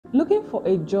Looking for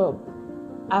a job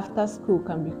after school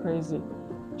can be crazy.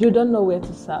 You don't know where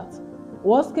to start.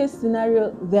 Worst case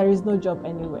scenario, there is no job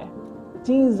anywhere.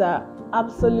 Things are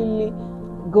absolutely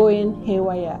going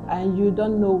haywire and you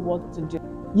don't know what to do.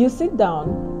 You sit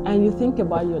down and you think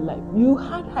about your life. You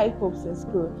had high hopes in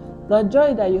school. The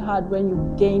joy that you had when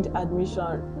you gained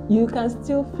admission, you can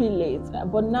still feel it,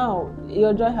 but now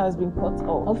your joy has been cut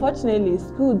off. Unfortunately,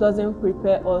 school doesn't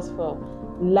prepare us for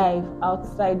life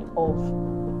outside of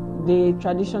the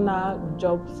traditional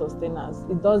job sustenance.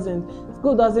 It doesn't.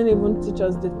 School doesn't even teach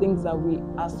us the things that we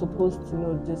are supposed to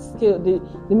know,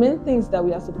 the main things that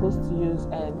we are supposed to use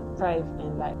and thrive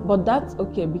in life. But that's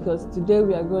okay, because today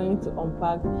we are going to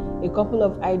unpack a couple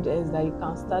of ideas that you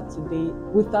can start today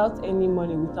without any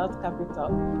money, without capital.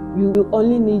 You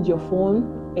only need your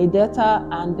phone, a data,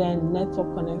 and then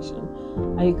network connection,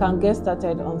 and you can get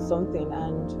started on something,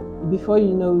 and before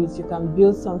you know it, you can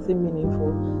build something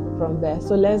meaningful from there.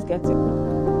 So let's get it.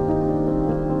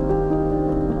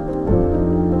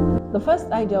 The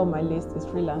first idea on my list is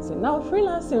freelancing. Now,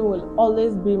 freelancing will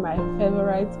always be my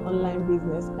favorite online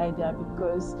business idea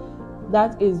because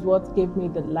that is what gave me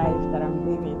the life that I'm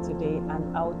living today,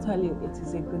 and I'll tell you, it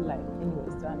is a good life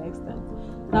anyways to an extent.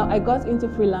 Now, I got into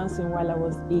freelancing while I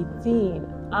was 18,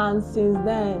 and since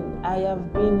then I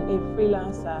have been a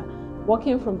freelancer,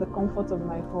 working from the comfort of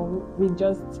my home with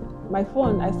just my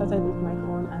phone. I started with my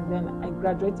phone and then I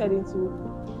graduated into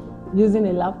using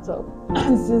a laptop.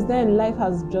 And since then, life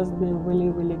has just been really,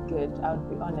 really good, I'll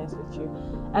be honest with you.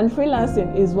 And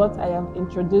freelancing is what I have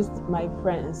introduced my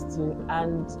friends to,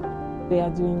 and they are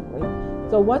doing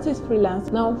great. So what is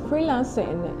freelancing? Now,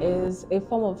 freelancing is a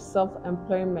form of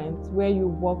self-employment where you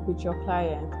work with your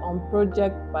client on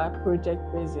project by project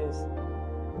basis.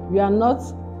 You are not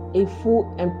a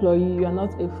full employee, you are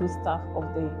not a full staff of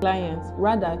the client.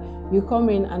 Rather, you come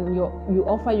in and you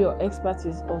offer your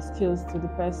expertise or skills to the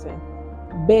person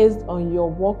based on your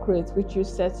work rate, which you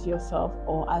set yourself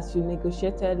or as you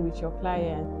negotiated with your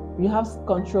client. You have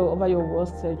control over your work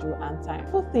schedule and time.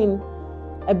 The thing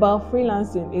about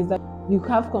freelancing is that you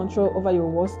have control over your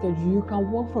work schedule. You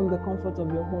can work from the comfort of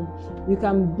your home. You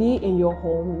can be in your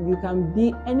home. You can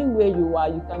be anywhere you are.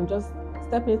 You can just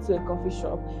step into a coffee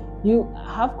shop. You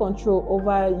have control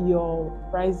over your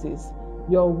prices,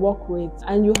 your work rates,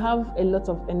 and you have a lot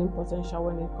of earning potential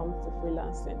when it comes to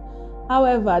freelancing.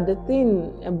 However, the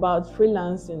thing about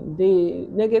freelancing, the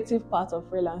negative part of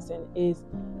freelancing is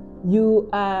you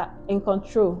are in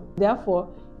control. Therefore,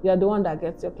 you are the one that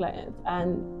gets your client,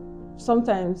 and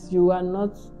sometimes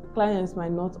clients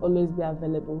might not always be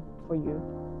available for you,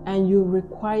 and you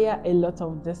require a lot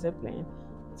of discipline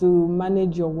to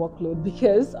manage your workload,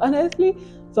 because honestly,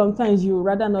 sometimes you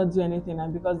rather not do anything,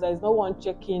 and because there is no one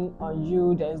checking on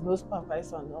you, there is no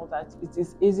supervisor and all that, it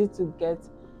is easy to get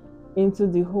into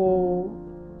the whole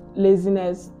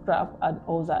laziness trap and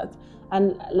all that.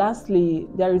 And lastly,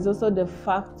 there is also the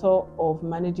factor of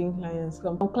managing clients.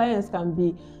 Some clients can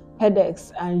be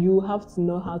headaches and you have to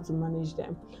know how to manage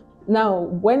them. Now,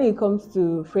 when it comes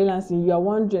to freelancing, you are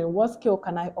wondering, what skill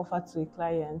can I offer to a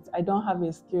client? I don't have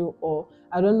a skill, or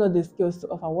I don't know the skills to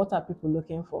offer. What are people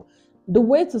looking for? The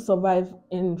way to survive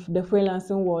in the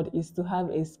freelancing world is to have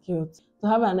a skill, to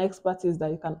have an expertise that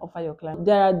you can offer your client.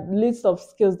 There are lists of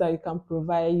skills that you can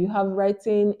provide. You have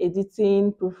writing,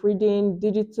 editing, proofreading,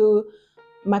 digital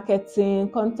marketing,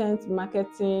 content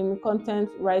writing,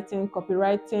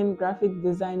 copywriting, graphic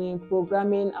designing,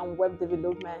 programming and web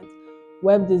development,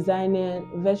 web designing,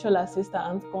 virtual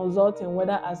assistant, consulting,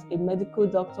 whether as a medical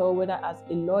doctor, whether as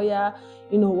a lawyer,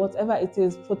 whatever it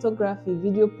is, photography,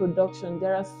 video production.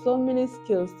 There are so many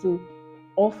skills to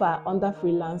offer under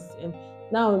freelancing.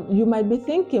 Now, you might be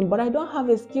thinking, but I don't have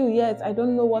a skill yet. I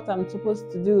don't know what I'm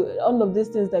supposed to do. All of these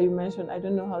things that you mentioned, I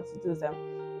don't know how to do them.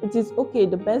 It is okay.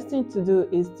 The best thing to do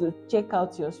is to check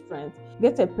out your strengths.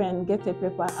 Get a pen, get a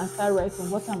paper, and start writing,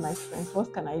 what are my strengths?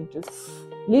 What can I do?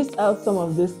 List out some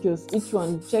of these skills. Each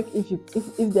one, check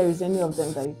if there is any of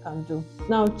them that you can do.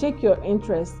 Now, check your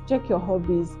interests, check your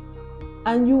hobbies,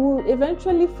 and you will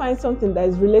eventually find something that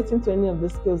is relating to any of the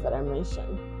skills that I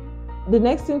mentioned. The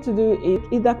next thing to do is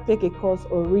either take a course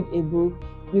or read a book.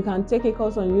 You can take a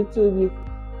course on YouTube.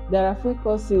 There are free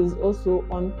courses also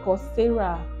on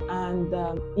Coursera and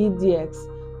EDX.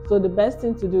 So the best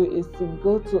thing to do is to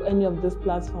go to any of those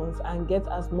platforms and get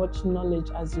as much knowledge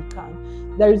as you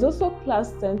can. There is also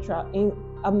Class Central.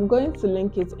 I'm going to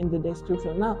link it in the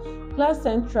description. Now,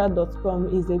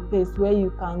 classcentral.com is a place where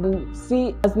you can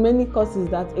see as many courses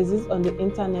that exist on the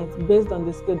internet based on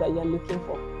the skill that you're looking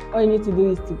for. All you need to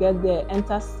do is to get there,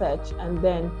 enter search, and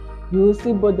then You will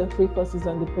see both the free courses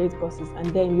and the paid courses, and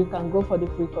then you can go for the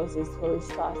free courses for a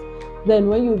start. Then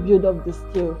when you build up the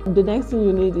skill, the next thing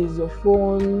you need is your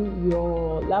phone,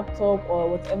 your laptop, or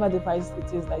whatever device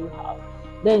it is that you have.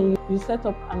 Then you set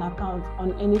up an account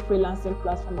on any freelancing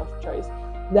platform of choice.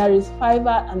 There is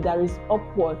Fiverr and there is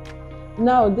Upwork.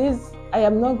 Now this, I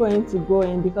am not going to go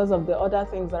in because of the other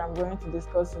things that I'm going to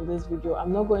discuss in this video.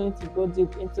 I'm not going to go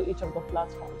deep into each of the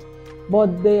platforms, but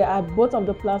both of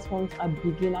the platforms are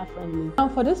beginner friendly. Now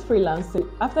for this freelancing,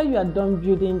 after you are done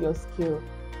building your skill,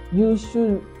 you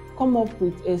should come up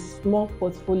with a small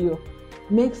portfolio.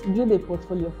 Build a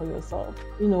portfolio for yourself.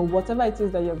 Whatever it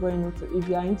is that you're going into. If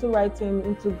you are into writing,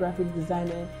 into graphic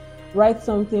designing, write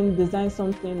something, design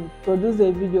something, produce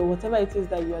a video, whatever it is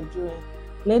that you are doing,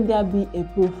 let there be a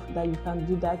proof that you can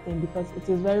do that thing, because it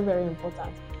is very, very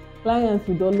important. Clients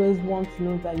would always want to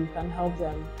know that you can help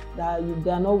them, that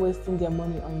they are not wasting their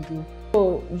money on you.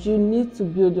 So you need to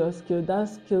build your skill. That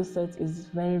skill set is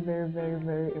very, very, very,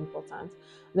 very important.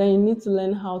 Then you need to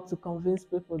learn how to convince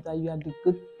people that you are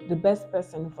the best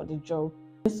person for the job.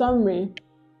 In summary,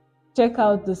 check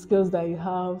out the skills that you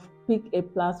have, pick a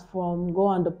platform, go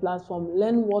on the platform,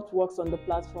 learn what works on the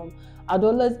platform. I'd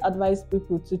always advise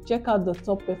people to check out the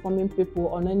top performing people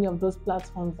on any of those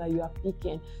platforms that you are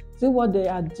picking. See what they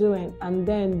are doing, and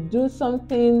then do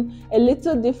something a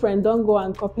little different. Don't go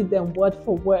and copy them word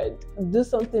for word. Do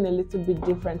something a little bit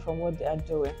different from what they are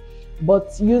doing,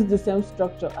 but use the same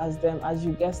structure as them as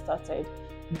you get started.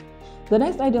 The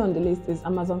next idea on the list is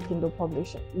Amazon Kindle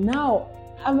Publishing. Now,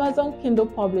 Amazon Kindle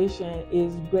Publishing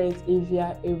is great if you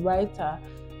are a writer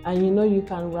and you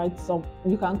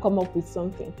can come up with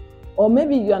something. Or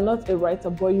maybe you are not a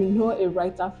writer, but you know a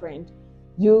writer friend.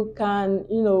 You can,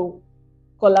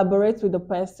 collaborate with the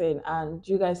person and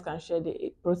you guys can share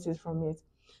the proceeds from it.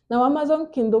 Now, Amazon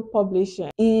Kindle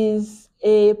Publishing is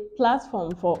a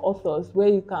platform for authors where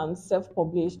you can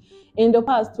self-publish. In the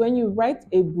past, when you write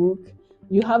a book,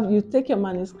 you take your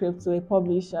manuscript to a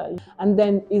publisher, and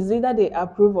then it's either they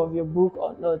approve of your book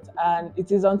or not, and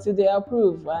it is until they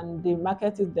approve and they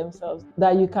market it themselves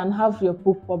that you can have your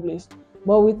book published.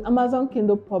 But with Amazon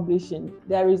Kindle Publishing,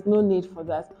 there is no need for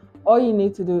that. All you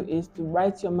need to do is to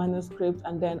write your manuscript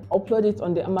and then upload it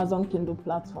on the Amazon Kindle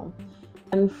platform.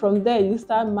 And from there, you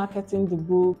start marketing the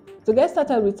book. To get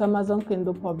started with Amazon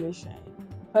Kindle Publishing,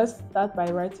 first start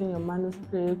by writing your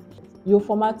manuscript. You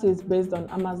format it based on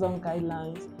Amazon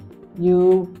guidelines.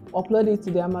 You upload it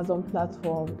to the Amazon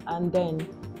platform, and then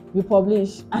you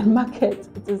publish and market.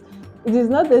 It is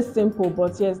not this simple,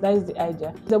 but yes, that is the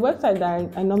idea. The website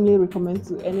that I normally recommend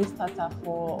to any starter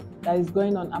that is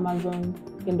going on Amazon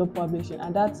Kindle Publishing,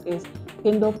 and that is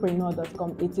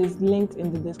kindlepreneur.com. It is linked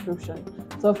in the description.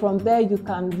 So from there, you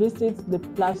can visit the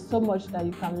platform. So much that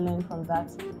you can learn from that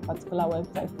particular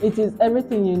website. It is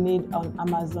everything you need on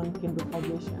Amazon Kindle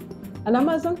Publishing. And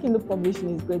Amazon Kindle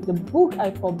Publishing is great. The book I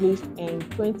published in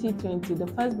 2020, the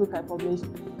first book I published,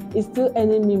 is still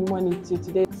earning me money till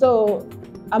today. So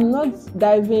I'm not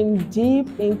diving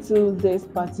deep into this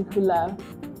particular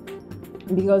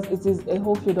because it is a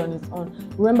whole field on its own.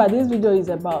 Remember, this video is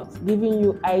about giving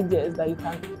you ideas that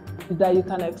you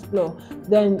can explore.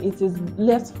 Then it is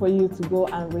left for you to go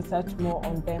and research more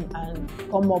on them and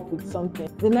come up with something.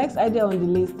 The next idea on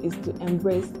the list is to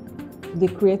embrace the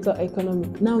creator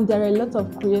economy. Now, there are a lot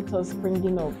of creators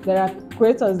springing up. There are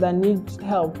creators that need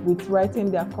help with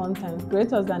writing their content,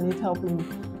 creators that need help in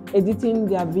editing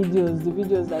their videos, the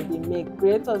videos that they make,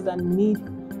 creators that need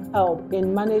help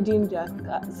in managing their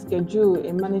schedule,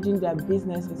 in managing their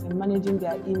businesses, in managing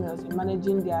their emails, in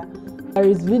managing there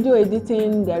is video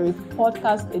editing, there is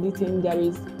podcast editing, there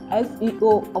is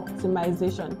SEO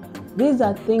optimization. These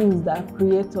are things that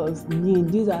creators need.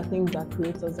 These are things that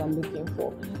creators are looking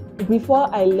for.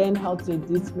 Before I learned how to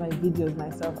edit my videos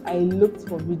myself, I looked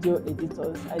for video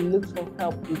editors. I looked for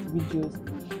help with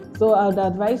videos. So I would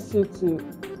advise you to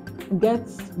get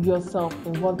yourself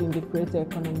involved in the creator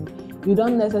economy. You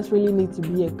don't necessarily need to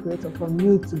be a creator from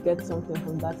you to get something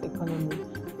from that economy.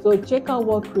 So check out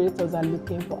what creators are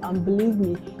looking for, and believe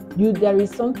me, there is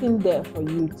something there for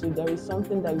you too. There is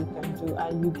something that you can do,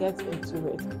 and you get into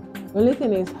it. The only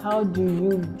thing is, how do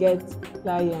you get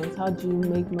clients? How do you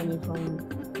make money from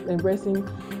embracing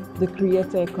the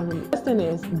creator economy? The first thing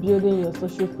is building your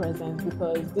social presence,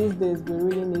 because these days we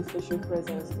really need social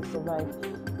presence to survive.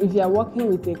 If you are working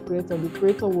with a creator, the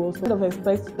creator will also kind of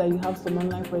expect that you have some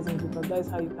online presence, because that is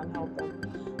how you can help them.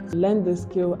 So learn the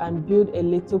skill and build a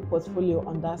little portfolio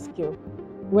on that skill.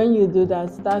 When you do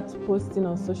that, start posting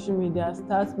on social media,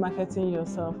 start marketing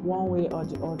yourself one way or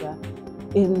the other.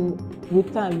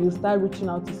 With time, you start reaching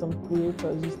out to some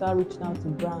creators, you start reaching out to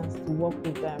brands to work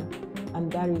with them.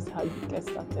 and that is how you get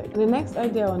started. The next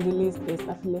idea on the list is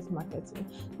affiliate marketing.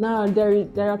 Now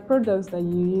there are products that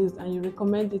you use and you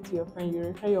recommend it to your friend, you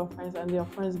refer your friends, and your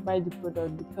friends buy the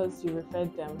product because you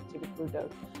referred them to the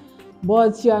product,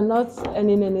 but you are not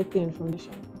earning anything from it.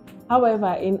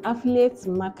 However, in affiliate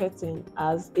marketing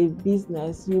as a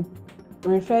business, you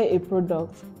refer a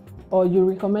product or you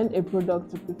recommend a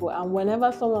product to people, and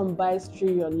whenever someone buys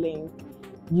through your link,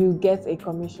 you get a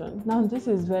commission. Now, this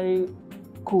is very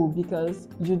cool because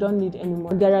you don't need any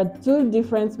more. There are two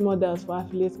different models for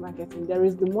affiliate marketing. There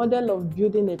is the model of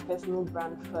building a personal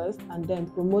brand first and then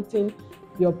promoting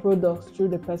your products through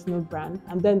the personal brand.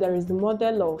 And then there is the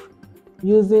model of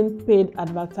using paid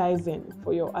advertising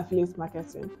for your affiliate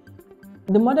marketing.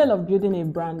 The model of building a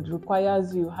brand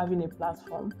requires you having a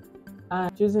platform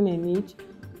and choosing a niche,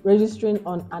 registering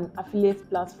on an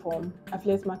affiliate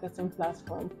marketing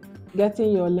platform,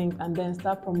 getting your link, and then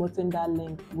start promoting that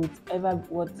link with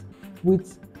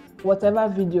whatever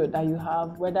video that you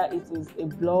have, whether it is a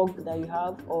blog that you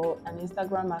have or an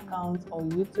Instagram account or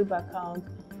YouTube account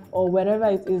or wherever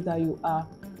it is that you are.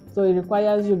 So it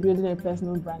requires you building a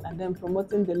personal brand and then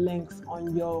promoting the links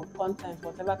on your content,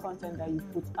 whatever content that you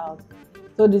put out.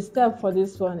 So the step for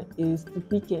this one is to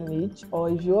pick a niche, or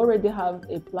if you already have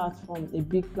a platform, a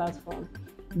big platform,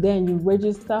 then you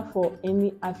register for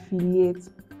any affiliate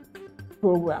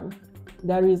program.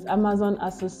 There is Amazon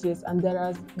Associates and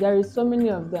there is so many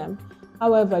of them.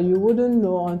 However, you wouldn't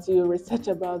know until you research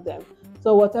about them.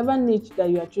 So whatever niche that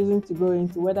you are choosing to go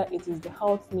into, whether it is the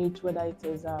health niche, whether it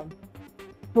is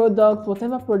product,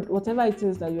 whatever it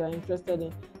is that you are interested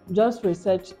in, just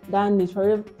research that niche.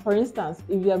 For instance,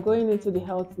 if you are going into the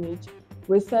health niche,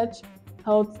 research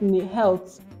health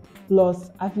plus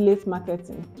affiliate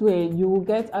marketing. Where you will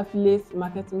get affiliate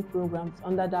marketing programs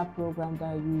under that program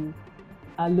that you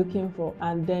are looking for,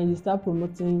 and then you start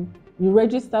promoting, you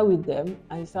register with them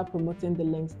and you start promoting the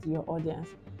links to your audience.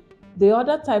 The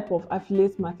other type of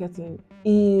affiliate marketing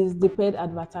is the paid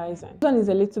advertising. This one is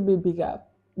a little bit bigger.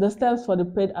 The steps for the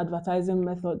paid advertising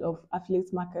method of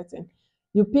affiliate marketing: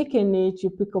 you pick a niche, you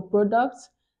pick a product,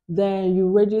 then you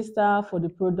register for the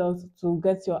product to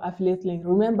get your affiliate link.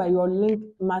 Remember, your link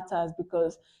matters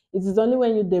because it is only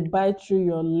when they buy through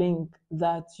your link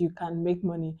that you can make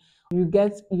money. You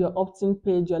get your opt-in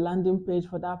page, your landing page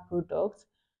for that product.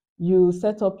 You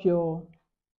set up your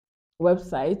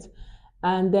website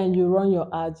and then you run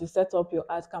your ads. You set up your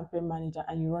ad campaign manager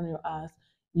and you run your ads.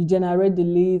 You generate the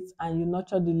leads and you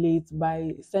nurture the leads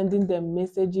by sending them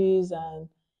messages. And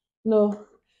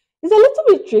it's a little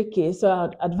bit tricky, so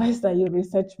I'd advise that you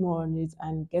research more on it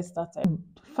and get started.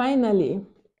 Finally,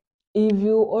 if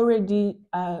you already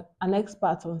are an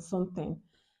expert on something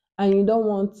and you don't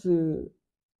want to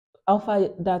offer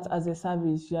that as a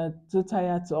service, you are too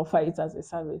tired to offer it as a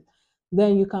service,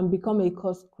 then you can become a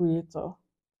course creator.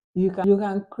 You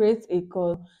can create a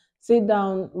course, sit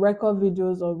down, record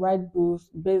videos or write books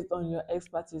based on your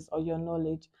expertise or your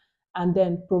knowledge, and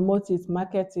then promote it,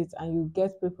 market it, and you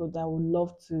get people that would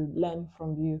love to learn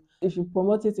from you. If you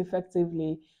promote it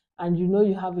effectively and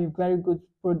you have a very good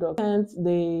product and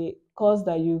the course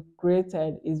that you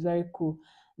created is very cool,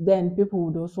 then people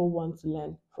would also want to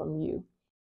learn from you.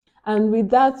 And with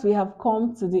that, we have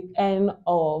come to the end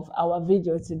of our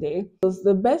video today. Because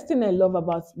the best thing I love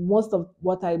about most of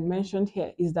what I mentioned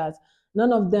here is that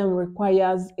none of them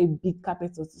requires a big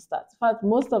capital to start. In fact,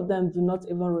 most of them do not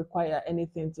even require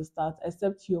anything to start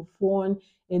except your phone,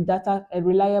 a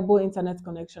reliable internet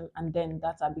connection, and then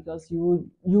data, because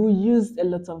you use a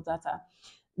lot of data.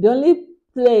 The only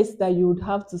place that you would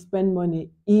have to spend money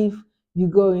if you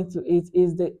go into it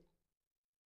is the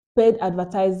paid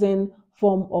advertising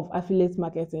form of affiliate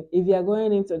marketing. If you are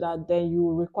going into that, then you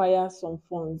will require some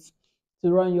funds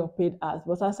to run your paid ads.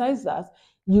 But aside that,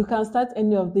 you can start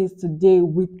any of these today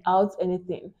without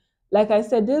anything. Like I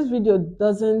said, this video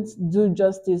doesn't do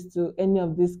justice to any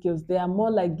of these skills. They are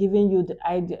more like giving you the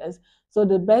ideas. So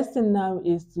the best thing now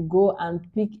is to go and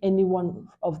pick any one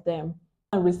of them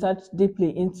and research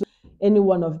deeply into any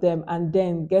one of them and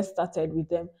then get started with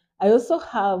them. I also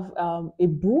have a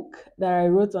book that I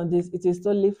wrote on this. It is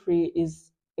totally free.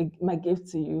 It's my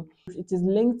gift to you. It is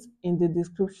linked in the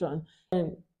description.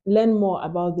 And learn more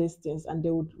about these things and they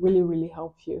would really, really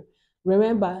help you.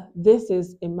 Remember, this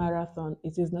is a marathon.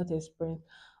 It is not a sprint.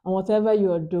 And whatever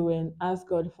you are doing, ask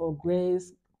God for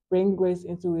grace. Bring grace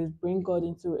into it. Bring God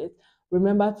into it.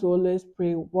 Remember to always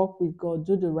pray, work with God,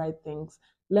 do the right things.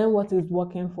 Learn what is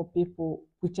working for people,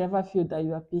 whichever field that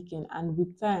you are picking. And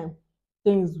with time,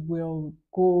 things will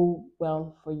go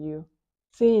well for you.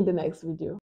 See you in the next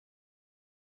video.